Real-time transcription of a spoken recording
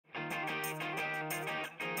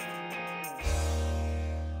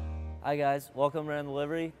Hi guys, welcome to Random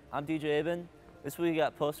Delivery. I'm DJ Aben. This week we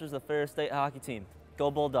got posters of the Ferris State hockey team.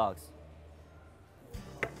 Go Bulldogs.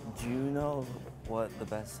 Do you know what the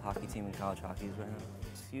best hockey team in college hockey is right now?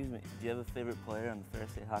 Excuse me, do you have a favorite player on the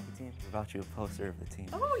Ferris State hockey team? We brought you a poster of the team.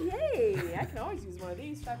 Oh, yay! I can always use one of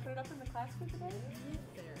these. Should I put it up in the class for today?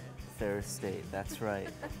 Ferris State, that's right.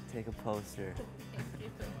 Take a poster. Thank you.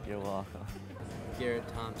 You're welcome. Garrett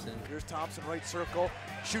Thompson. Here's Thompson, right circle,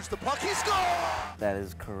 shoots the puck, he scores! That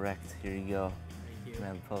is correct. Here you go. Thank you. You can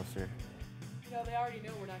have a poster. You know, they already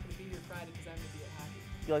know we're not going to be here Friday because I'm going to be at hockey.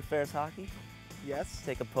 You like Ferris hockey? Yes.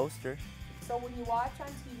 Take a poster. So when you watch on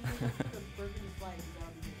TV, the burgundy flag is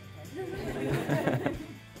on the okay?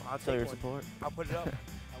 I'll Show your one. support. I'll put it up.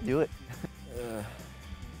 Do it.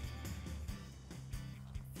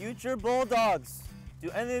 Future Bulldogs.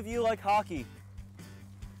 Do any of you like hockey?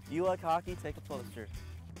 You like hockey? Take a poster.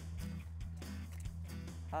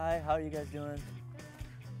 Hi, how are you guys doing?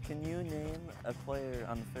 Can you name a player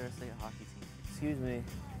on the Ferris State hockey team? Excuse me,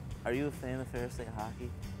 are you a fan of Ferris State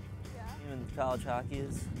hockey? Yeah. Even college hockey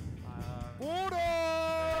is? Bulldogs!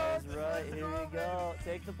 That's right, here you go.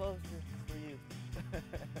 Take the poster for you.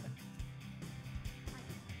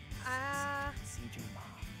 CJ Ma.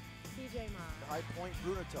 TJ Ma. High point,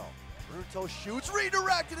 Bruneto. Bruneto shoots,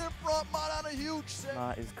 redirected in front, Mott on a huge save.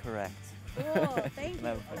 Ma is correct. Cool, thank you.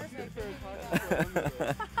 Never Perfect.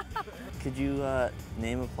 Could you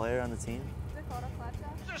name a player on the team? Dakota Fletcher.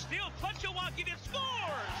 The steal, Punchawaki that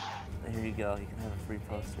scores! Here you go, you can have a free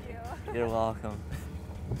poster. Thank you. You're welcome.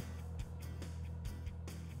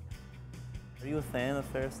 Are you a fan of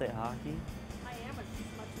Ferris State hockey? I am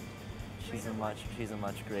She's a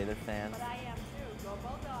much greater fan. But I am too. Go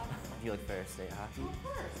Bulldogs. Do you like Ferris State hockey? Of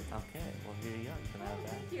course. Okay, well here you go. You can have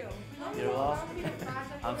that. Thank you. You're welcome.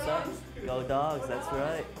 I'm sorry. Go Dogs, that's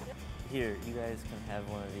right. Here, you guys can have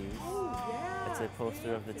one of these. Yeah. It's a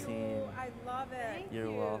poster of the team. I love it.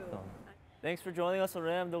 You're welcome. Thanks for joining us on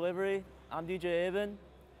Random Delivery. I'm DJ Aben.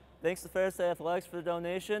 Thanks to Ferris State Athletics for the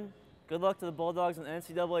donation. Good luck to the Bulldogs in the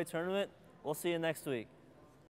NCAA tournament. We'll see you next week.